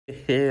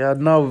Yeah,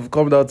 and now we've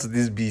come down to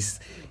this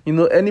beast. You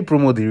know, any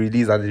promo they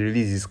release and they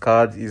release his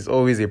card is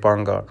always a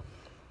banger.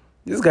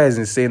 This guy is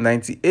insane.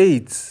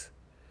 98.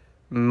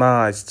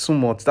 Nah, it's too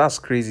much. That's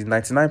crazy.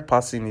 99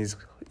 passing is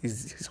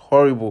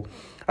horrible.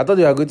 I thought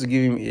they were going to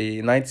give him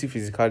a 90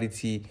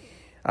 physicality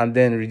and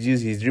then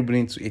reduce his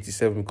dribbling to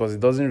 87 because he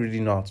doesn't really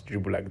know how to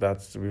dribble like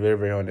that, to be very,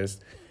 very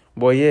honest.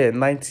 But yeah,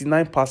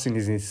 99 passing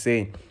is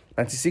insane.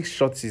 96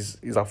 shots is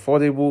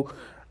affordable.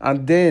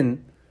 And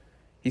then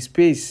his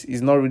pace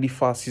is not really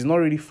fast. He's not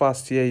really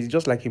fast here. He's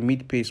just like a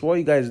mid pace. What are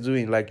you guys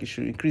doing? Like, you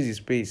should increase his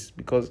pace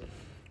because,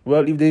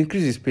 well, if they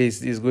increase his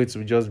pace, it's going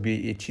to just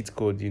be a cheat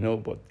code, you know.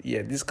 But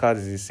yeah, this card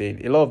is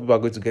insane. A lot of people are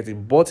going to get it,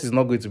 but it's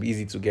not going to be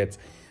easy to get.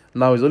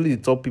 Now, it's only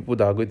the top people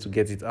that are going to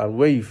get it. And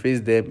when you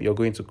face them, you're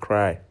going to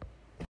cry.